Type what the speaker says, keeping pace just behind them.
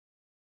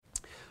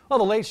Well,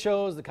 the late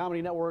shows, the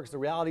comedy networks, the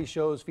reality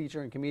shows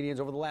featuring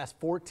comedians over the last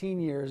 14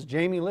 years.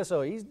 Jamie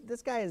Lissow,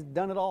 this guy has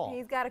done it all.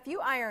 He's got a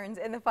few irons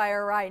in the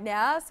fire right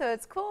now, so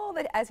it's cool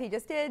that, as he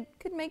just did,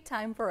 could make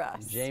time for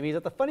us. Jamie's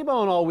at the Funny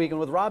Bone all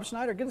weekend with Rob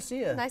Schneider. Good to see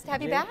you. Nice to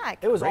have you back.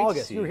 It was Great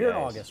August. to You were see here you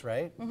in guys. August,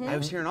 right? I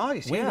was here in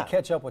August, We yeah. need to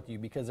catch up with you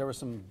because there were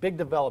some big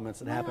developments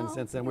that happened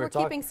since then. We were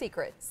keeping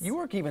secrets. You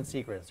were keeping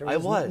secrets. There I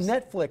was.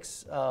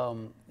 Netflix.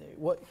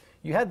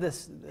 You had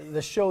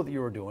the show that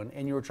you were doing,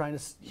 and you were trying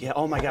to. Yeah,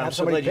 oh my God, I'm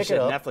so glad you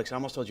said Netflix. I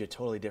almost told you a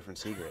totally different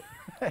secret.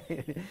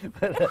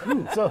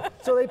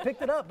 so they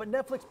picked it up, but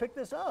Netflix picked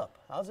this up.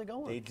 How's it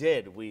going? They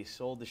did. We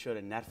sold the show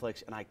to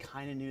Netflix, and I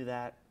kind of knew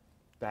that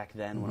back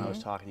then when I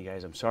was talking to you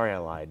guys. I'm sorry I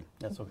lied.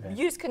 That's okay.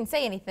 You just couldn't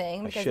say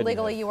anything because shouldn't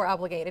legally have. you were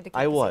obligated to keep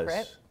I the was,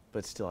 secret.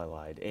 but still I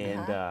lied.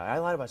 And I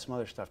lied about some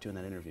other stuff too in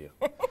that interview.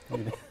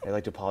 I'd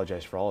like to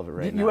apologize for all of it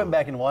right now. You went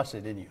back and watched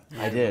it, didn't you?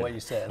 I did. What you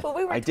said. Well,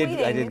 we were I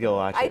tweeting. did go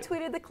watch I it.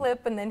 tweeted the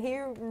clip, and then he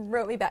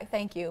wrote me back.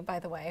 Thank you, by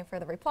the way, for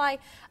the reply.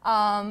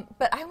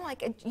 But I'm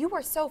like, you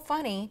were so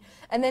funny,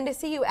 and then to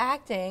see you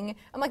acting,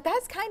 I'm like,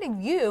 that's kind of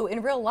you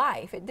in real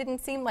life. It didn't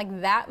seem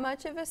like that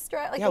much of a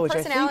stretch, like your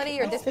personality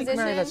or disposition.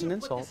 Mary, that's an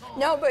insult.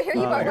 No, but here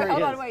you are. here Hold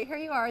he on, is. wait. Here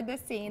you are. This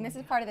scene. This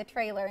is part of the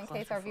trailer, in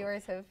case our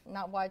viewers have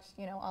not watched,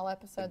 all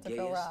episodes of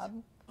Real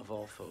Rob. Of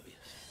all phobias.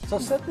 So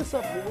set this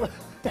up.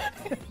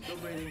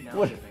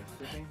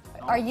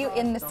 Are you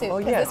in the suit? Oh,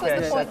 'Cause yeah, this was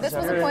okay. the point. This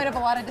was the point of a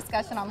lot of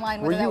discussion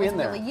online. Whether Were that you was in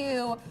there? really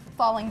you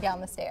falling down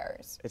the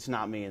stairs. It's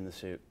not me in the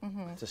suit.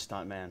 It's a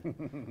stunt man.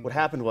 What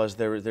happened was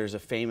there's a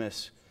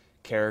famous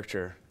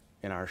character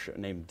in our show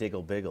named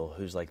Diggle Biggle,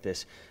 who's like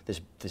this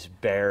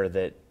bear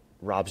that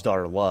Rob's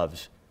daughter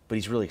loves, but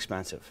he's really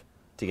expensive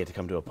to get to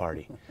come to a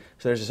party.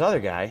 So there's this other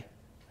guy,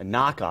 a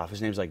knockoff.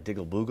 His name's like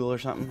Diggle Boogle or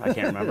something. I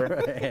can't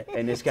remember. Right.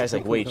 And this guy's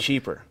like way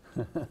cheaper.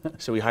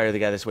 So we hire the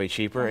guy that's way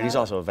cheaper, and he's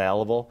also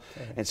available.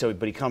 And so,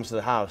 but he comes to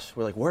the house.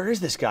 We're like, where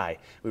is this guy?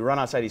 We run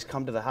outside. He's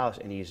come to the house,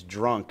 and he's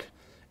drunk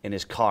in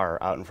his car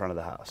out in front of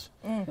the house.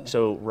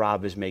 So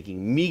Rob is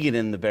making me get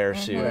in the bear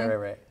suit,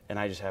 Right. and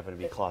I just happen to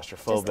be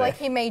claustrophobic. Just like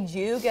he made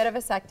you get a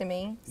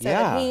vasectomy so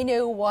Yeah. that he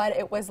knew what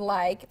it was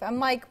like. I'm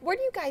like, where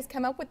do you guys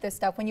come up with this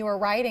stuff when you were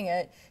writing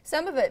it?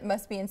 Some of it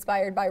must be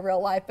inspired by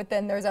real life, but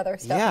then there's other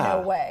stuff, Yeah.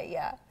 no way,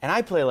 yeah. And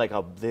I play like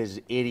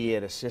this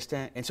idiot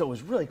assistant, and so it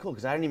was really cool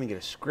because I didn't even get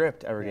a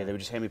script every day. They would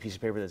just hand me a piece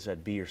of paper that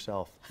said "Be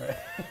yourself,"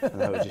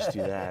 and I would just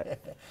do that.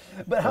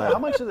 But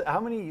how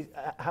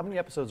many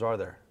episodes are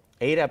there?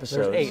 8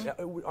 episodes. There's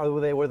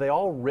 8. Were they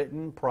all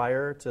written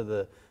prior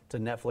to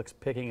Netflix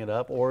picking it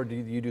up, or do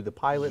you do the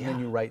pilot and then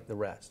you write the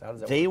rest? How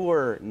does that They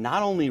work? were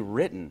not only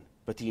written,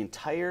 but the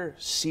entire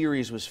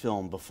series was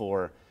filmed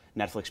before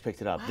Netflix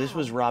picked it up. This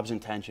was Rob's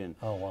intention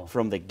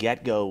from the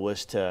get-go,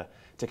 was to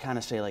kind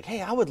of say like,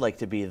 hey, I'd like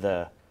to be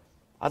the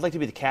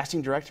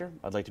casting director.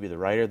 I'd like to be the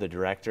writer, the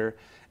director,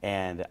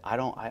 and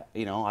I've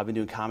been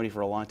doing comedy for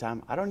a long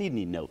time. I don't need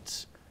any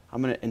notes.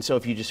 And so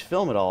if you just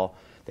film it all,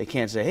 they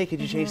can't say, hey,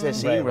 could you change that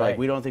scene? Right, We're right. like,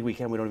 we don't think we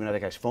can. We don't even know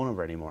that guy's phone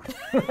number anymore.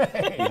 You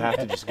have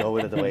to just go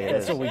with it the way it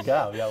is. That's what we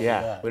got.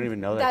 Yeah, we don't even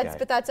know that guy.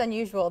 But that's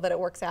unusual that it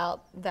works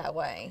out that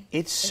way.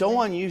 It's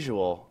so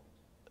unusual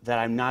that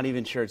I'm not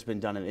even sure it's been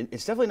done.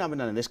 It's definitely not been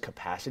done in this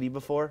capacity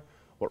before.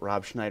 What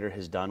Rob Schneider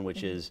has done,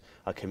 which is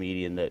a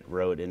comedian that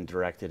wrote and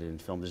directed and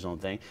filmed his own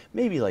thing,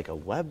 maybe like a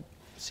web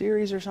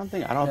series or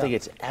something. I don't think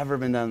it's ever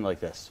been done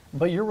like this.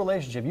 But your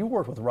relationship, you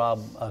worked with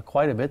Rob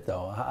quite a bit,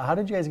 though. How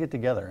did you guys get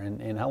together,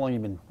 and how long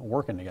have you been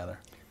working together?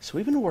 So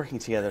we've been working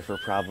together for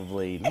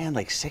probably,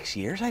 like 6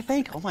 years, I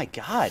think. Oh my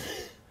God.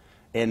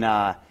 And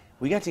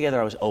we got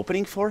together, I was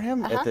opening for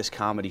him at this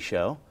comedy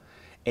show,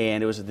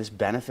 and it was this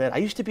benefit. I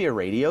used to be a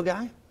radio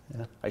guy.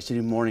 Yeah. I used to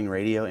do morning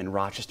radio in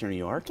Rochester, New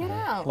York. Get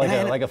out.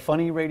 Like a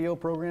funny radio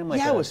program?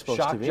 Like it was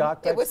supposed to be.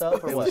 Shock jock type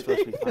stuff? It was supposed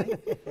to be funny.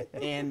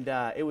 And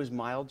it was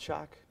mild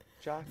shock.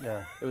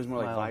 Yeah. It was more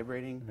like Mild.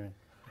 vibrating.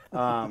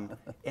 Right.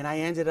 And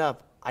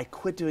I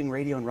quit doing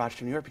radio in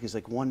Rochester, New York, because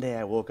like one day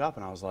I woke up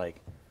and I was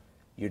like,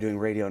 you're doing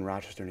radio in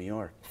Rochester, New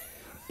York.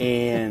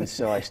 And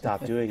so I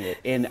stopped doing it.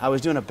 And I was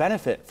doing a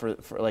benefit for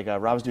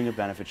Rob was doing a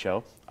benefit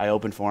show. I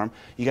opened for him.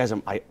 You guys,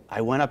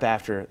 I went up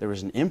after, there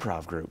was an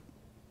improv group.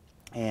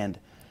 And,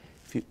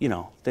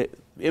 the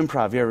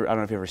improv, I don't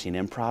know if you've ever seen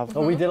improv.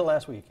 Oh, we did it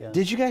last week, yeah.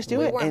 Did you guys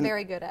do it? We weren't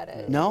very good at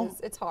it. No?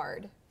 It's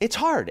hard. It's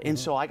hard. And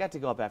so I got to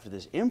go up after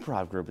this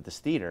improv group at this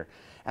theater.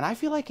 And I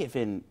feel like if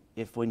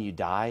when you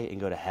die and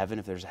go to heaven,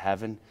 if there's a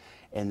heaven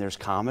and there's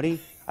comedy,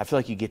 I feel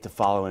like you get to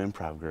follow an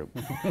improv group.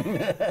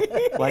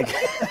 Like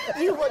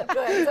You look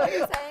good, is that what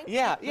you're saying?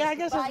 Yeah, I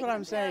guess that's what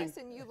I'm saying. By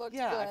comparison, you looked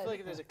Yeah, good. I feel like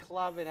if there's a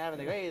club in heaven,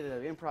 they go, hey, the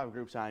improv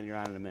group's on, you're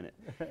on in a minute.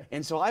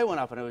 And so I went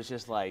up and it was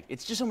just like,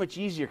 it's just so much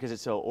easier because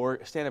it's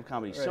stand-up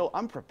comedy. Right. So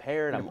I'm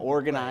prepared, I'm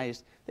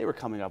organized. Right. They were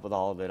coming up with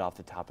all of it off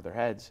the top of their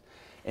heads.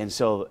 And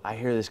so I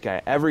hear this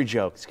guy, every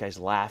joke, this guy's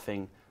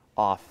laughing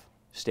off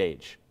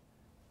stage.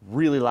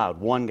 Really loud,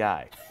 one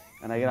guy.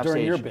 And I get off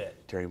During stage. your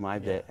bit. During my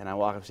bit, and I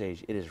walk off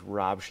stage. It is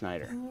Rob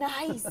Schneider.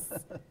 Nice.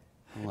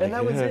 And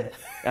that was it.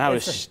 And I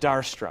was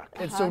starstruck.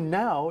 And so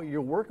now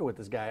you're working with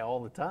this guy all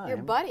the time. You're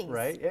buddies.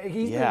 Right?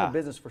 He's been in the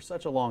business for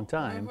such a long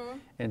time.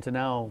 And to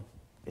now,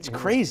 it's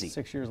crazy.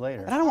 6 years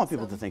later. And I don't want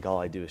people to think all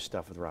I do is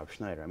stuff with Rob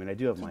Schneider. I mean, I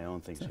do have my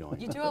own things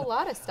going. You do a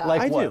lot of stuff.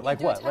 Like I what? do. Like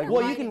You do a what? ton Like of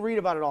Well, what? you can read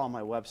about it all on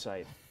my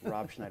website,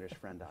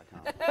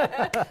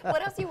 robschneidersfriend.com.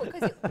 What else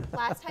because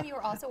last time you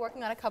were also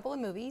working on a couple of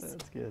movies.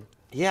 That's good.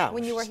 Yeah.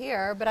 When you were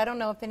here, but I don't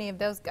know if any of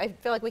those, I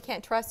feel like we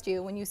can't trust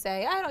you when you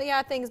say, I don't,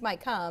 yeah, things might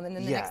come, and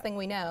then the Yeah. next thing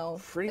we know.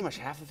 Pretty much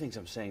half the things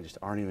I'm saying just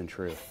aren't even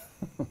true.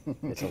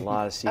 It's a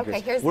lot of secrets.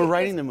 Okay, here's We're the-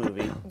 writing the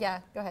movie.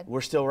 Yeah, go ahead.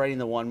 We're still writing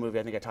the one movie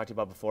I think I talked to you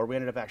about before. We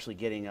ended up actually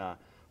getting a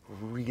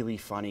really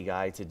funny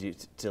guy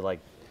to like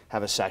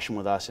have a session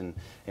with us, and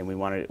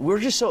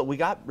we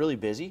got really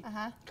busy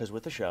because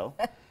with the show,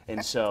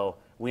 and so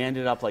we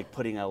ended up like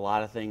putting a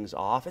lot of things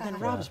off. And then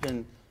Rob's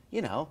been,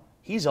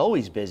 he's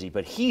always busy,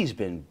 but he's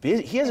been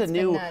busy. He has It's a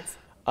been new. nuts.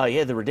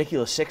 The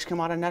Ridiculous Six come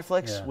out on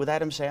Netflix Yeah. with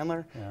Adam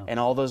Sandler Yeah. and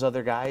all those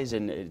other guys,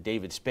 and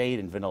David Spade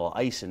and Vanilla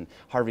Ice and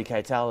Harvey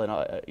Keitel,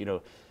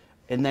 and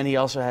and then he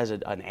also has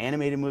an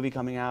animated movie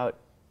coming out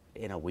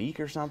in a week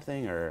or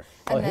something, or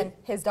And then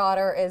his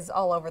daughter is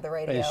all over the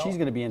radio. She's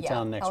going to be in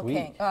town next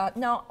week.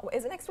 No,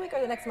 is it next week or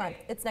the next month?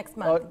 It's next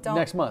month.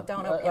 Next month.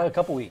 Don't A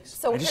couple weeks.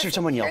 So I just heard here's-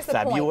 someone yell here's the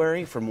point.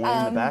 February from way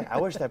in the back. I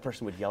wish that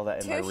person would yell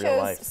that in my Two real shows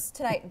life.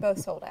 tonight, both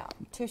sold out.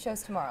 2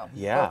 shows tomorrow,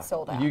 Yeah. both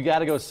sold out. You got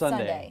to go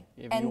Sunday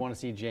if And you want to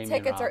see Jamie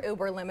tickets and Rob. are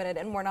uber limited,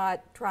 and we're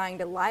not trying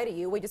to lie to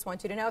you. We just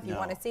want you to know if you No.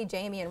 want to see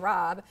Jamie and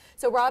Rob.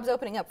 So Rob's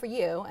opening up for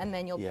you, and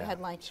then you'll Yeah,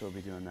 headline. so we'll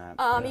be doing that.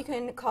 You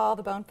can call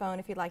the Bone Phone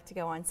if you'd like to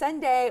go on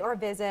Sunday, or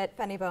visit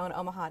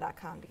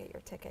funnyboneomaha.com to get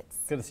your tickets.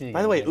 Good to see you.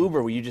 By the way, Jamie.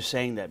 Uber, were you just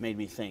saying that made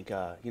me think, they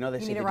say need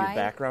they a do ride?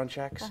 background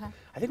checks.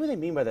 I think what they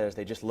mean by that is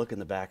they just look in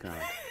the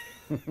background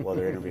while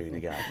they're interviewing the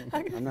guy.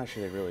 I'm not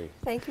sure they really.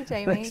 Thank you,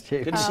 Jamie. Thanks,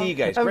 Jamie. Good to see you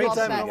guys. Have a Great good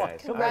to see time you in the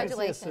guys.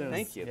 Congratulations.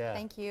 Congratulations. Thank you. Yeah.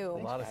 Thank you. A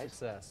lot of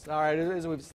success. All right, as we've